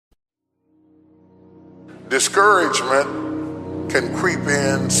Discouragement can creep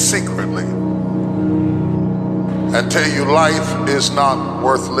in secretly and tell you life is not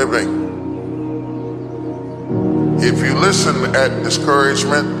worth living. If you listen at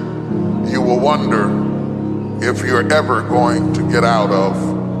discouragement, you will wonder if you're ever going to get out of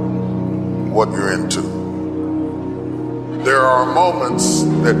what you're into. There are moments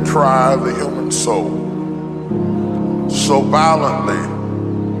that try the human soul so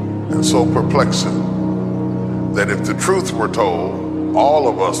violently and so perplexing that if the truth were told, all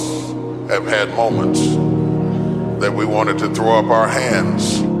of us have had moments that we wanted to throw up our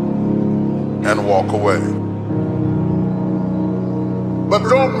hands and walk away. But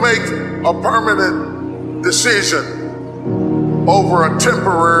don't make a permanent decision over a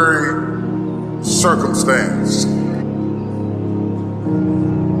temporary circumstance. If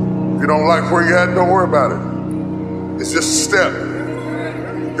you don't like where you're at, don't worry about it. It's just a step.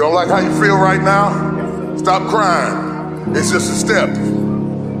 You don't like how you feel right now? Stop crying. It's just a step.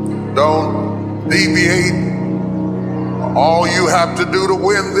 Don't deviate. All you have to do to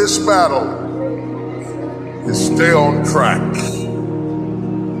win this battle is stay on track.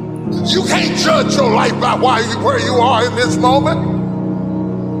 You can't judge your life by where you are in this moment.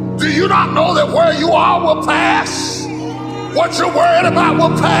 Do you not know that where you are will pass? What you're worried about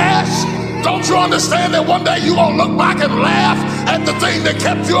will pass? Don't you understand that one day you're going to look back and laugh at the thing that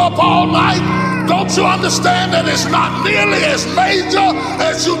kept you up all night? Don't you understand that it's not nearly as major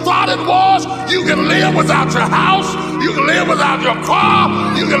as you thought it was? You can live without your house. You can live without your car.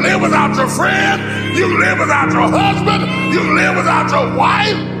 You can live without your friend. You can live without your husband. You can live without your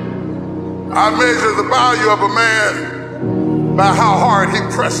wife. I measure the value of a man by how hard he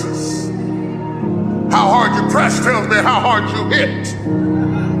presses. How hard you press tells me how hard you hit.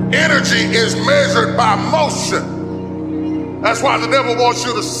 Energy is measured by motion. That's why the devil wants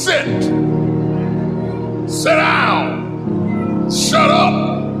you to sit down, shut up,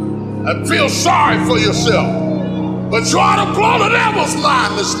 and feel sorry for yourself. But you ought to blow the devil's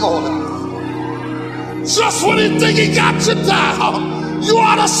mind this morning. Just when he think he got you down, you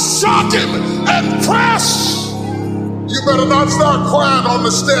ought to shock him and press. You better not start crying on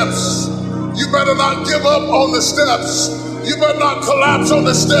the steps. You better not give up on the steps. You better not collapse on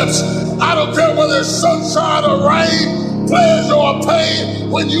the steps. I don't care whether it's sunshine or rain, pleasure or pain.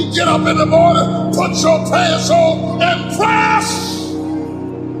 When you get up in the morning, put your pants on and press.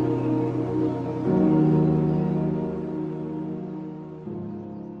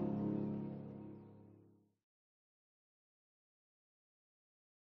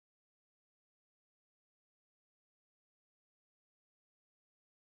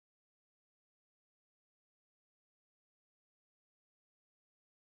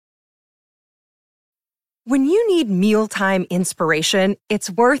 When you need mealtime inspiration, it's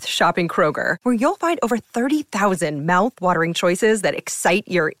worth shopping Kroger, where you'll find over 30,000 mouth-watering choices that excite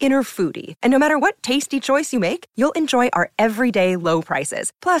your inner foodie. And no matter what tasty choice you make, you'll enjoy our everyday low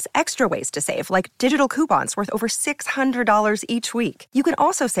prices, plus extra ways to save, like digital coupons worth over $600 each week. You can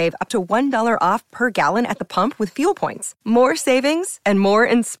also save up to $1 off per gallon at the pump with fuel points. More savings and more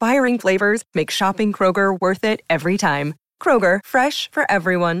inspiring flavors make shopping Kroger worth it every time. Kroger, fresh for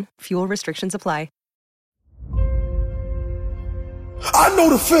everyone. Fuel restrictions apply. I know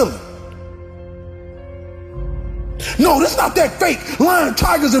the feeling. No, this not that fake lion,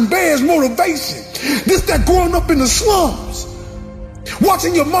 tigers, and bears motivation. This that growing up in the slums,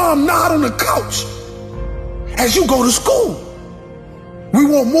 watching your mom nod on the couch as you go to school. We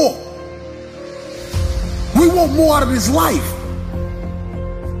want more. We want more out of this life.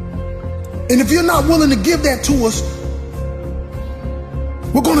 And if you're not willing to give that to us,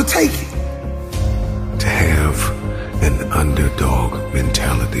 we're going to take it. To have an underdog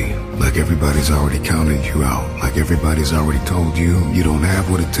mentality, like everybody's already counted you out, like everybody's already told you you don't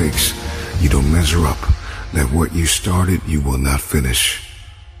have what it takes, you don't measure up, that what you started you will not finish.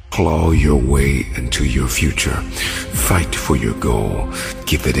 Claw your way into your future. Fight for your goal.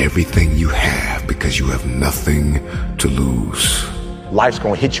 Give it everything you have, because you have nothing to lose. Life's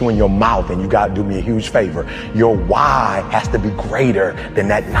gonna hit you in your mouth, and you gotta do me a huge favor. Your why has to be greater than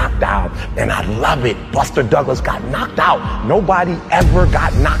that knockdown. And I love it. Buster Douglas got knocked out. Nobody ever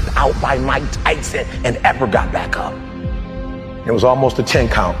got knocked out by Mike Tyson and ever got back up. It was almost a 10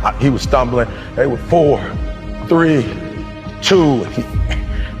 count. He was stumbling. They were 4, 3, 2,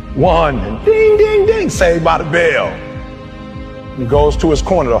 1, and ding, ding, ding, saved by the bell. He goes to his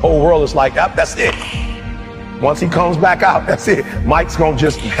corner. The whole world is like, yep, that's it. Once he comes back out, that's it. Mike's gonna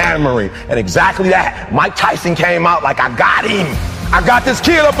just hammer him. And exactly that. Mike Tyson came out like, I got him. I got this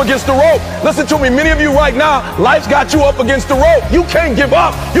kid up against the rope. Listen to me, many of you right now, life's got you up against the rope. You can't give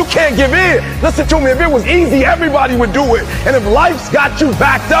up. You can't give in. Listen to me, if it was easy, everybody would do it. And if life's got you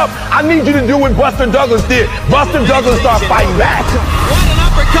backed up, I need you to do what Buster Douglas did. Buster Douglas started fighting back. What an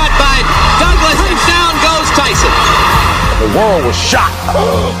uppercut by Douglas, and down goes Tyson. The world was shocked.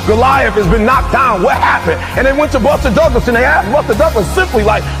 Goliath has been knocked down. What happened? And they went to Buster Douglas and they asked Buster Douglas simply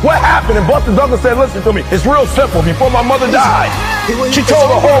like, what happened? And Buster Douglas said, listen to me, it's real simple. Before my mother died, she told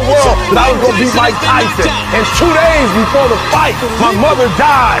the whole world that I was going to beat Mike Tyson. And 2 days before the fight, my mother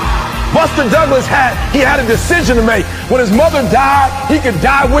died. Buster Douglas had a decision to make. When his mother died, he could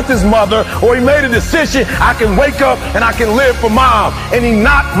die with his mother, or he made a decision, I can wake up and I can live for mom. And he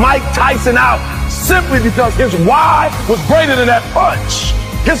knocked Mike Tyson out simply because his why was greater than that punch.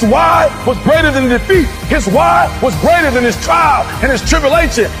 His why was greater than defeat. His why was greater than his trial and his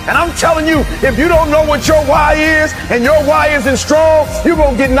tribulation. And I'm telling you, if you don't know what your why is and your why isn't strong, you're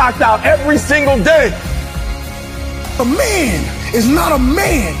going to get knocked out every single day. A man is not a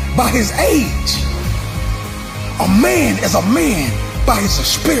man by his age. A man is a man by his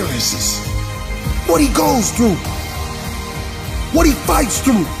experiences. What he goes through. What he fights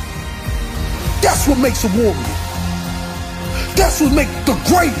through. That's what makes a warrior. That's what makes the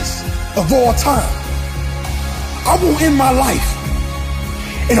greatest of all time. I won't end my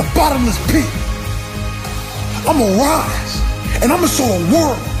life in a bottomless pit. I'm gonna rise and I'm gonna show a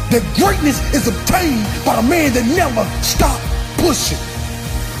world that greatness is obtained by the man that never stopped pushing.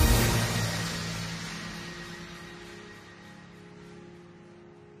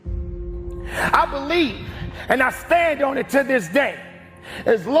 I believe and I stand on it to this day.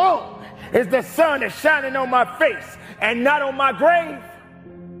 As long as the sun is shining on my face and not on my grave,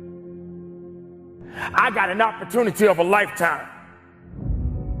 I got an opportunity of a lifetime.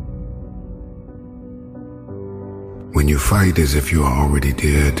 When you fight as if you are already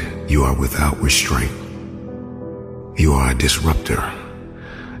dead, you are without restraint. You are a disruptor.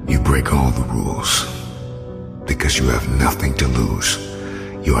 You break all the rules because you have nothing to lose.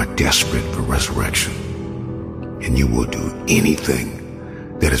 You are desperate for resurrection, and you will do anything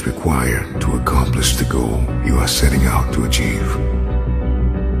that is required to accomplish the goal you are setting out to achieve.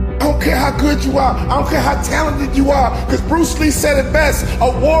 I don't care how good you are. I don't care how talented you are. Because Bruce Lee said it best.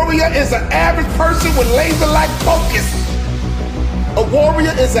 A warrior is an average person with laser-like focus. A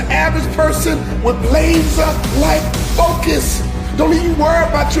warrior is an average person with laser-like focus. Don't even worry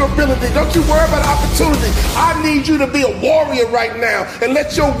about your ability. Don't you worry about opportunity. I need you to be a warrior right now and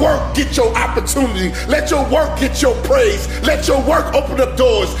let your work get your opportunity. Let your work get your praise. Let your work open up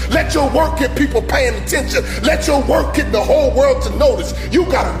doors. Let your work get people paying attention. Let your work get the whole world to notice. You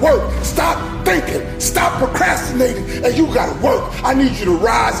gotta work. Stop thinking. Stop procrastinating. And you gotta work. I need you to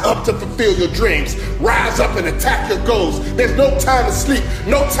rise up to fulfill your dreams. Rise up and attack your goals. There's no time to sleep.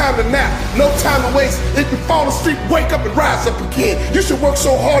 No time to nap. No time to waste. If you fall asleep, wake up and rise up again. You should work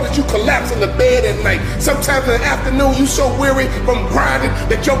so hard that you collapse in the bed at night. Sometimes in the afternoon, you so weary from grinding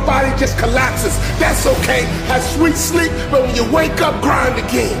that your body just collapses. That's okay. Have sweet sleep, but when you wake up, grind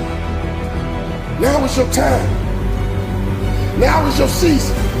again. Now is your time. Now is your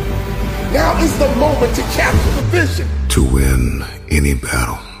season. Now is the moment to capture the vision. To win any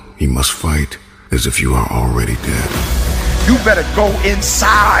battle, you must fight as if you are already dead. You better go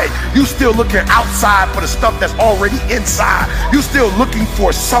inside. You still looking outside for the stuff that's already inside. You still looking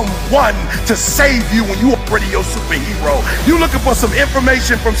for someone to save you when you already your superhero. You looking for some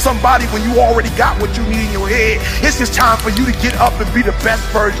information from somebody when you already got what you need in your head. It's just time for you to get up and be the best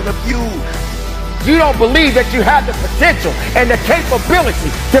version of you. You don't believe that you have the potential and the capability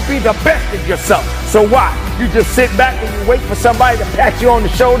to be the best of yourself. So why? You just sit back and you wait for somebody to pat you on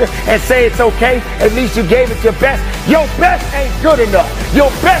the shoulder and say it's okay. At least you gave it your best. Your best ain't good enough. Your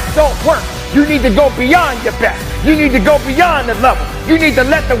best don't work. You need to go beyond your best. You need to go beyond the level. You need to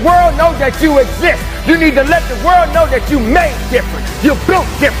let the world know that you exist. You need to let the world know that you made different. You're built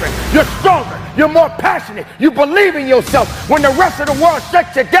different. You're stronger. You're more passionate. You believe in yourself. When the rest of the world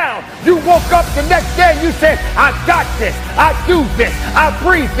shuts you down, you woke up the next day and you said, I got this. I do this. I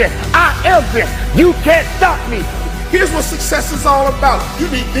breathe this. I am this. You can't stop me. Here's what success is all about.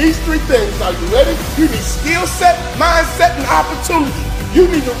 You need these three things. Are you ready? You need skill set, mindset, and opportunity. You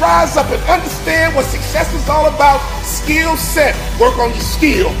need to rise up and understand what success is all about. Skill set, work on your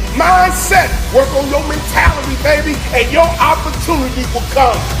skill. Mindset, work on your mentality, baby, and your opportunity will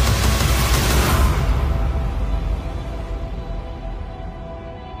come.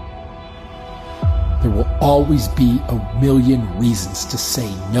 There will always be a million reasons to say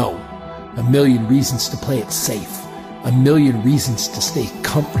no, a million reasons to play it safe, a million reasons to stay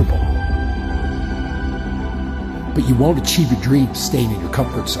comfortable. But you won't achieve your dreams staying in your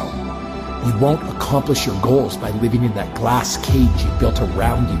comfort zone. You won't accomplish your goals by living in that glass cage you built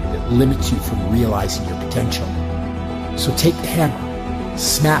around you that limits you from realizing your potential. So take the hammer,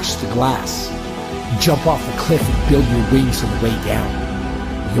 smash the glass, jump off the cliff and build your wings on the way down.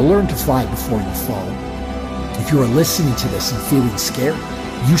 You'll learn to fly before you fall. If you are listening to this and feeling scared,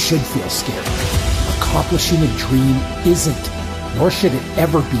 you should feel scared. Accomplishing a dream isn't, nor should it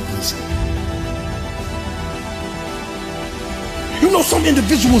ever be easy. You know, some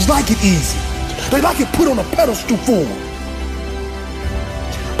individuals like it easy. They like it put on a pedestal for them.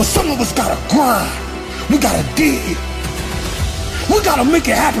 But some of us gotta grind. We gotta dig. We gotta make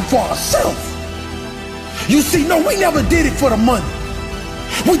it happen for ourselves. You see, no, we never did it for the money.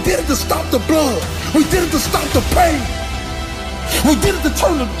 We did it to stop the blood. We did it to stop the pain. We did it to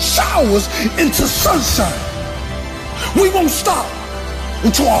turn the showers into sunshine. We won't stop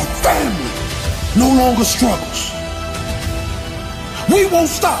until our family no longer struggles. We won't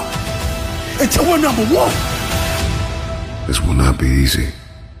stop until we're number one. This will not be easy,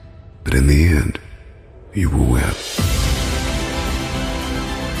 but in the end, you will win.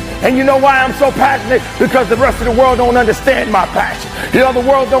 And you know why I'm so passionate? Because the rest of the world don't understand my passion. The other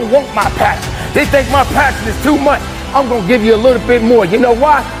world don't want my passion. They think my passion is too much. I'm going to give you a little bit more. You know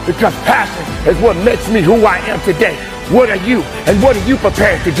why? Because passion is what makes me who I am today. What are you? And what are you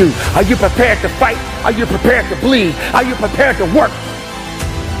prepared to do? Are you prepared to fight? Are you prepared to bleed? Are you prepared to work?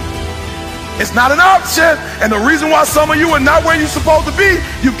 It's not an option. And the reason why some of you are not where you're supposed to be,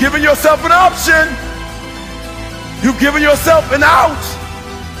 you've given yourself an option. You've given yourself an out.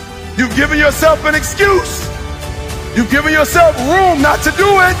 You've given yourself an excuse. You've given yourself room not to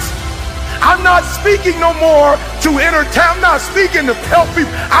do it. I'm not speaking no more to entertain. I'm not speaking to help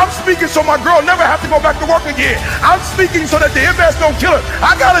people. I'm speaking so my girl never have to go back to work again. I'm speaking so that the MS don't kill her.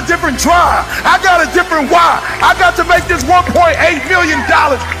 I got a different drive. I got a different why. I got to make this $1.8 million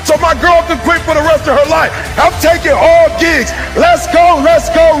so my girl can quit for the rest of her life. I'm taking all gigs. Let's go, let's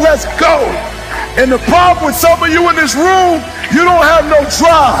go, let's go. And the problem with some of you in this room, you don't have no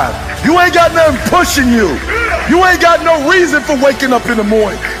drive. You ain't got nothing pushing you. You ain't got no reason for waking up in the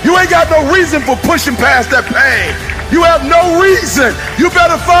morning. You ain't got no reason for pushing past that pain. You have no reason. You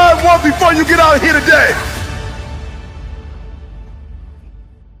better find one before you get out of here today.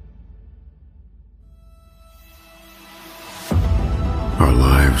 Our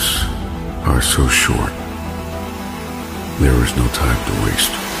lives are so short. There is no time to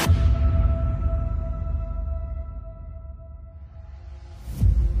waste.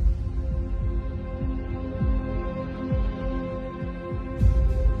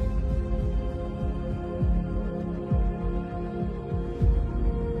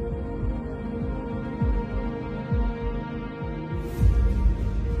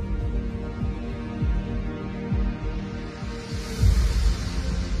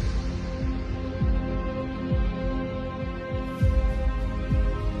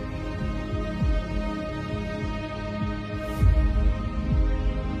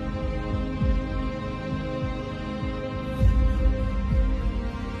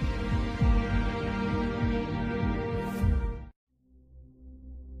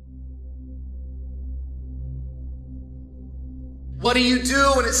 What do you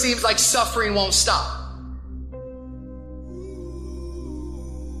do when it seems like suffering won't stop?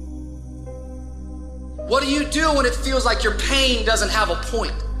 What do you do when it feels like your pain doesn't have a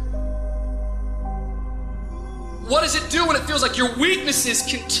point? What does it do when it feels like your weaknesses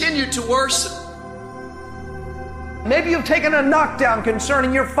continue to worsen? Maybe you've taken a knockdown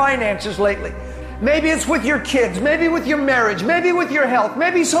concerning your finances lately. Maybe it's with your kids, maybe with your marriage, maybe with your health,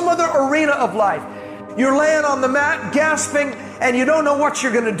 maybe some other arena of life. You're laying on the mat, gasping, and you don't know what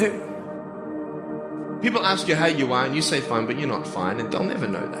you're going to do. People ask you how you are, and you say fine, but you're not fine, and they'll never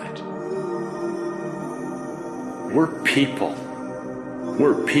know that. We're people.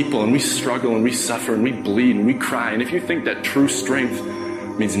 We're people, and we struggle, and we suffer, and we bleed, and we cry. And if you think that true strength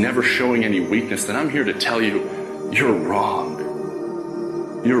means never showing any weakness, then I'm here to tell you, you're wrong.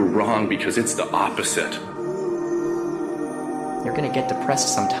 You're wrong because it's the opposite. You're going to get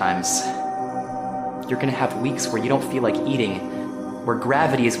depressed sometimes. You're going to have weeks where you don't feel like eating, where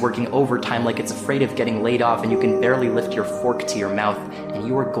gravity is working overtime like it's afraid of getting laid off and you can barely lift your fork to your mouth, and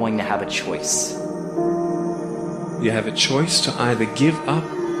you are going to have a choice. You have a choice to either give up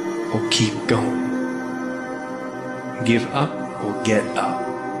or keep going. Give up or get up.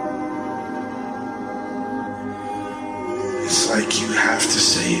 It's like you have to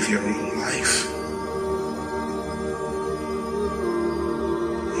save your own life.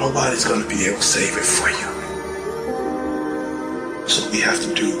 Nobody's going to be able to save it for you. So we have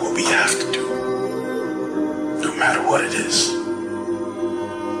to do what we have to do, no matter what it is.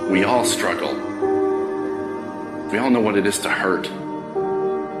 We all struggle. We all know what it is to hurt.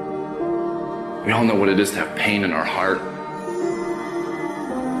 We all know what it is to have pain in our heart.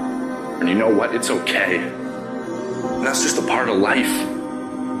 And you know what? It's okay. And that's just a part of life.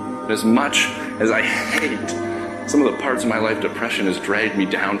 And as much as I hate some of the parts of my life depression has dragged me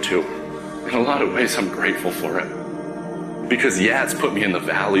down to, in a lot of ways I'm grateful for it. Because yeah, it's put me in the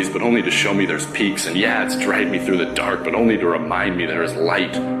valleys, but only to show me there's peaks. And yeah, it's dragged me through the dark, but only to remind me there is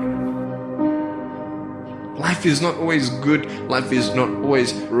light. Life is not always good. Life is not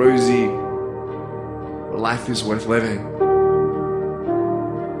always rosy. But life is worth living.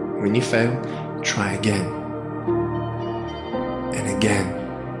 When you fail, try again. And again.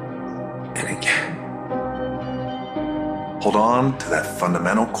 And again. Hold on to that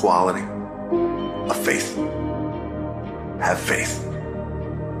fundamental quality of faith. Have faith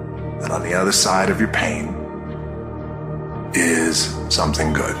that on the other side of your pain is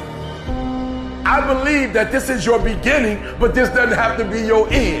something good. I believe that this is your beginning, but this doesn't have to be your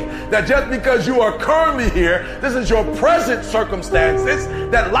end. That just because you are currently here, this is your present circumstances,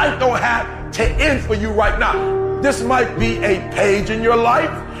 that life don't have to end for you right now. This might be a page in your life.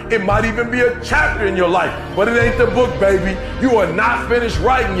 It might even be a chapter in your life, but it ain't the book, baby. You are not finished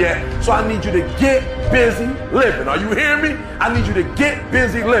writing yet, so I need you to get busy living. Are you hearing me? I need you to get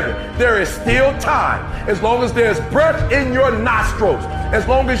busy living. There is still time. As long as there's breath in your nostrils, as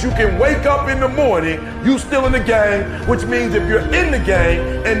long as you can wake up in the morning, you still in the game, which means if you're in the game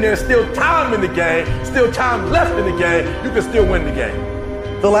and there's still time in the game, still time left in the game, you can still win the game.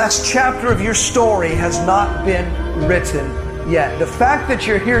 The last chapter of your story has not been written yet. The fact that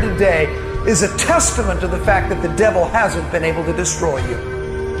you're here today is a testament to the fact that the devil hasn't been able to destroy you.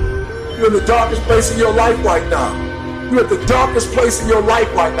 You're in the darkest place in your life right now. You're at the darkest place in your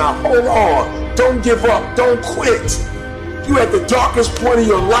life right now. Hold on. Don't give up. Don't quit. You're at the darkest point of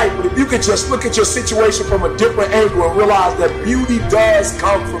your life, but if you could just look at your situation from a different angle and realize that beauty does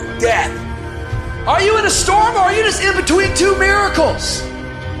come from death. Are you in a storm or are you just in between two miracles?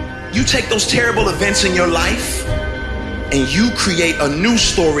 You take those terrible events in your life and you create a new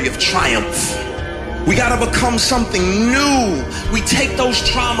story of triumph. We gotta become something new. We take those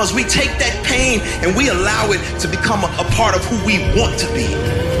traumas, we take that pain, and we allow it to become a part of who we want to be.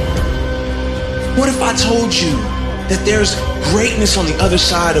 What if I told you that there's greatness on the other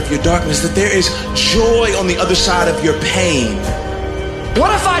side of your darkness, that there is joy on the other side of your pain?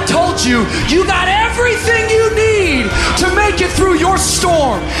 What if I told you you got everything you need to make it through your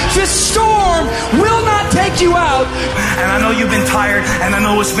storm? This storm will not take you out. And I know you've been tired, and I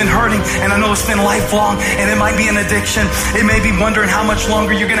know it's been hurting, and I know it's been lifelong, and it might be an addiction. It may be wondering how much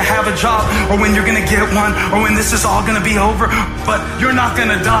longer you're going to have a job, or when you're going to get one, or when this is all going to be over. But you're not going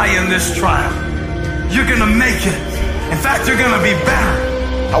to die in this trial. You're going to make it. In fact, you're going to be better.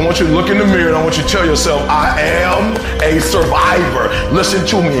 I want you to look in the mirror and I want you to tell yourself, I am a survivor. Listen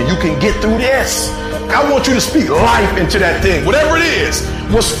to me and you can get through this. I want you to speak life into that thing, whatever it is.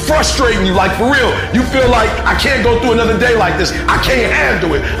 What's frustrating you, like for real, you feel like I can't go through another day like this. I can't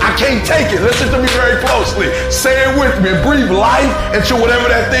handle it. I can't take it. Listen to me very closely. Say it with me and breathe life into whatever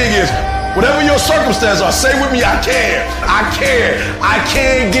that thing is. Whatever your circumstances are, say with me, I can. I can. I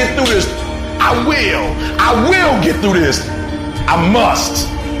can get through this. I will get through this. I must.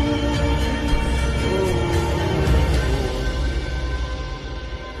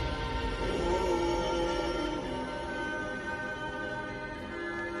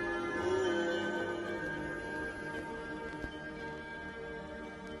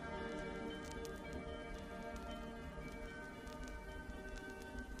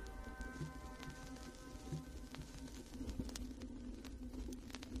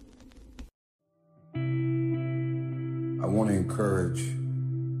 I want to encourage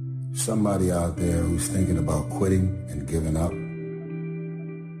somebody out there who's thinking about quitting and giving up.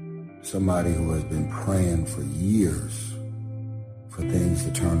 Somebody who has been praying for years for things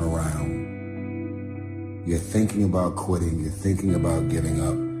to turn around. You're thinking about quitting. You're thinking about giving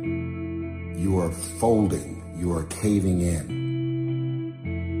up. You are folding. You are caving in.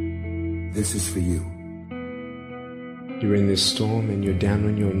 This is for you. You're in this storm and you're down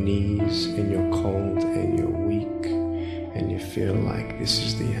on your knees and you're cold and you're weak and you feel like this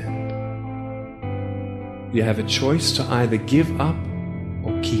is the end. You have a choice to either give up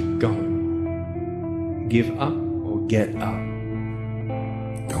or keep going. Give up or get up.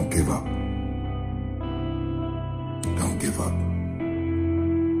 Don't give up. Don't give up.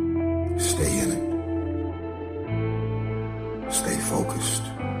 Stay in it. Stay focused.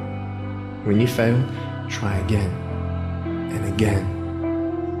 When you fail, try again and again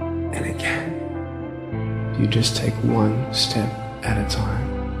and again. You just take one step at a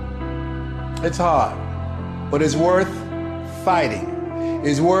time. It's hard, but it's worth fighting.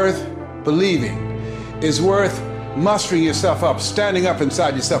 It's worth believing. It's worth mustering yourself up, standing up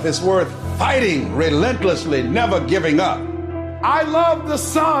inside yourself. It's worth fighting relentlessly, never giving up. I love the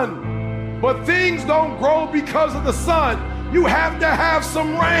sun, but things don't grow because of the sun. You have to have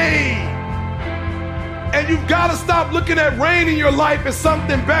some rain. And you've got to stop looking at rain in your life as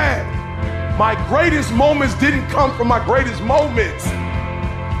something bad. My greatest moments didn't come from my greatest moments.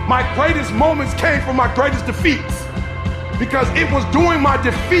 My greatest moments came from my greatest defeats. Because it was during my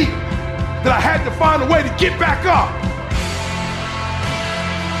defeat that I had to find a way to get back up.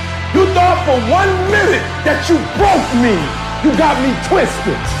 You thought for 1 minute that you broke me. You got me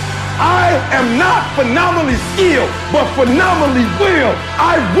twisted. I am not phenomenally skilled, but phenomenally willed.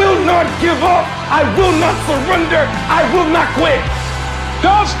 I will not give up. I will not surrender. I will not quit.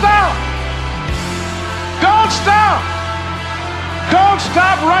 Don't stop. Don't stop. Don't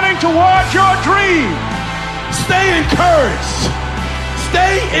stop running towards your dream. Stay encouraged.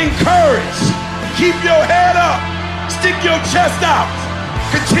 Stay encouraged. Keep your head up. Stick your chest out.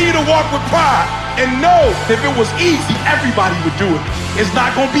 Continue to walk with pride. And know if it was easy, everybody would do it. It's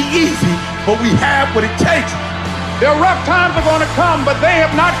not going to be easy, but we have what it takes. Their rough times are going to come, but they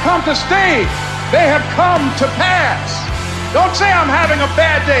have not come to stay. They have come to pass. Don't say I'm having a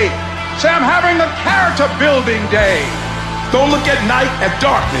bad day. Say I'm having a character building day. Don't look at night as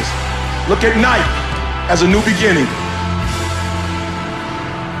darkness. Look at night as a new beginning.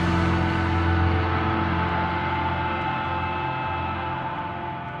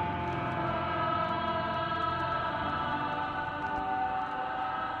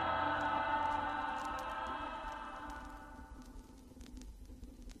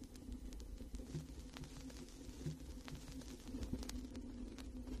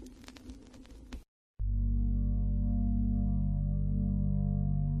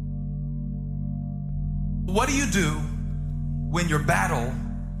 What do you do when your battle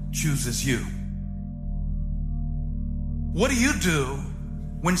chooses you? What do you do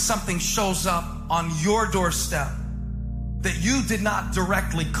when something shows up on your doorstep that you did not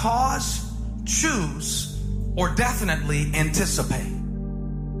directly cause, choose, or definitely anticipate?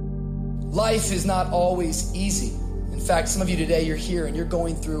 Life is not always easy. In fact, some of you today, you're here and you're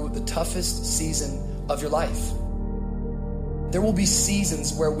going through the toughest season of your life. There will be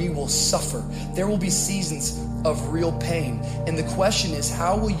seasons where we will suffer. There will be seasons of real pain. And the question is,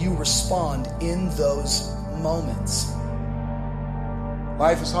 how will you respond in those moments?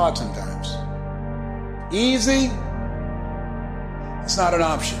 Life is hard sometimes. Easy, it's not an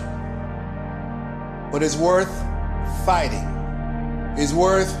option. But it's worth fighting. It's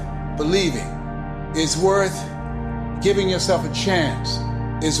worth believing. It's worth giving yourself a chance.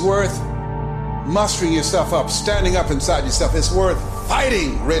 It's worth mustering yourself up, standing up inside yourself. It's worth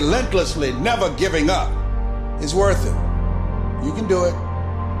fighting relentlessly, never giving up. It's worth it. You can do it.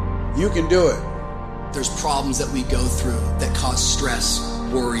 You can do it. There's problems that we go through that cause stress,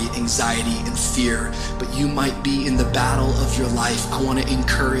 worry, anxiety, and fear. But you might be in the battle of your life. I want to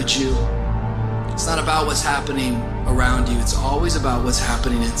encourage you. It's not about what's happening around you. It's always about what's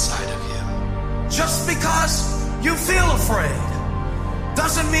happening inside of you. Just because you feel afraid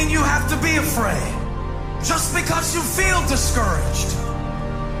doesn't mean you have to be afraid. Just because you feel discouraged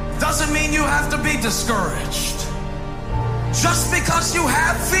doesn't mean you have to be discouraged. Just because you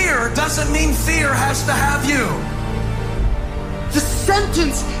have fear doesn't mean fear has to have you. The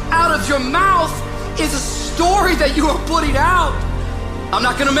sentence out of your mouth is a story that you are putting out. I'm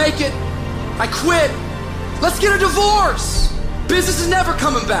not gonna make it. I quit. Let's get a divorce. Business is never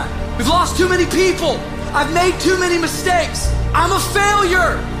coming back. We've lost too many people. I've made too many mistakes. I'm a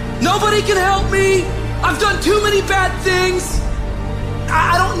failure. Nobody can help me. I've done too many bad things.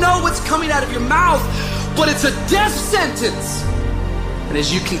 I don't know what's coming out of your mouth, but it's a death sentence. And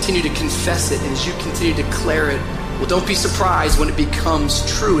as you continue to confess it, and as you continue to declare it, well, don't be surprised when it becomes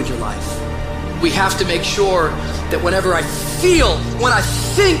true in your life. We have to make sure that whenever I feel, when I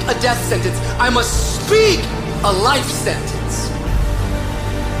think a death sentence, I must speak a life sentence.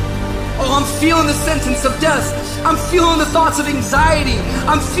 Oh, I'm feeling the sentence of death. I'm feeling the thoughts of anxiety.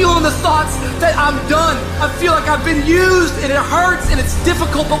 I'm feeling the thoughts that I'm done. I feel like I've been used and it hurts and it's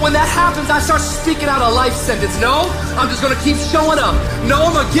difficult. But when that happens, I start speaking out a life sentence. No, I'm just going to keep showing up. No,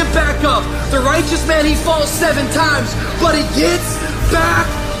 I'm going to get back up. The righteous man, he falls 7 times, but he gets back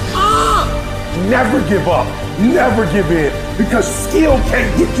up. Never give up. Never give in. Because skill can't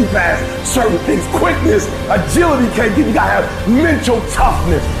get you past certain things. Quickness, agility can't get you. You got to have mental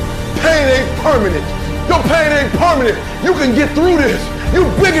toughness. Pain ain't permanent. Your pain ain't permanent. You can get through this. You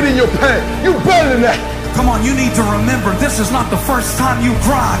bigger than your pain. You better than that. Come on, you need to remember, this is not the first time you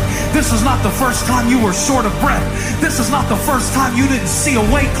cried. This is not the first time you were short of breath. This is not the first time you didn't see a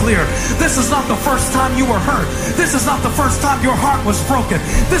way clear. This is not the first time you were hurt. This is not the first time your heart was broken.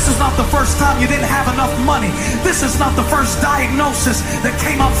 This is not the first time you didn't have enough money. This is not the first diagnosis that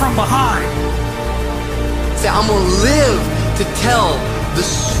came up from behind. Say, I'm gonna live to tell the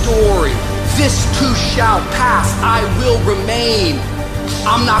story. This too shall pass. I will remain.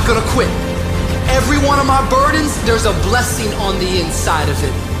 I'm not gonna quit. Every one of my burdens, there's a blessing on the inside of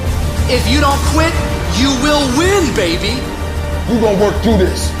it. If you don't quit, you will win, baby. You're gonna work through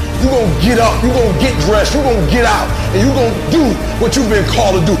this. You're gonna get up, you're gonna get dressed, you're gonna get out, and you're gonna do what you've been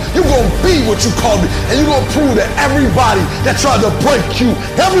called to do. You're gonna be what you called to be, and you're gonna prove to everybody that tried to break you,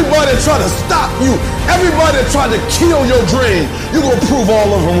 everybody that tried to stop you, everybody that tried to kill your dream, you're gonna prove all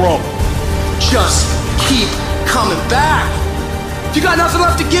of them wrong. Just keep coming back. If you got nothing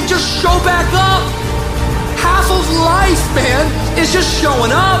left to give, just show back up. Half of life, man, is just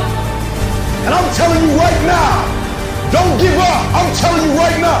showing up. And I'm telling you right now, don't give up. I'm telling you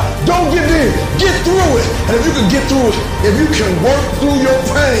right now, don't give in. Get through it. And if you can get through it, if you can work through your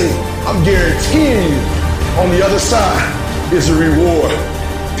pain, I'm guaranteeing you on the other side is a reward.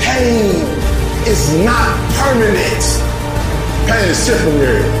 Pain is not permanent. Pain is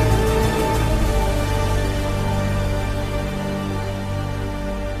temporary.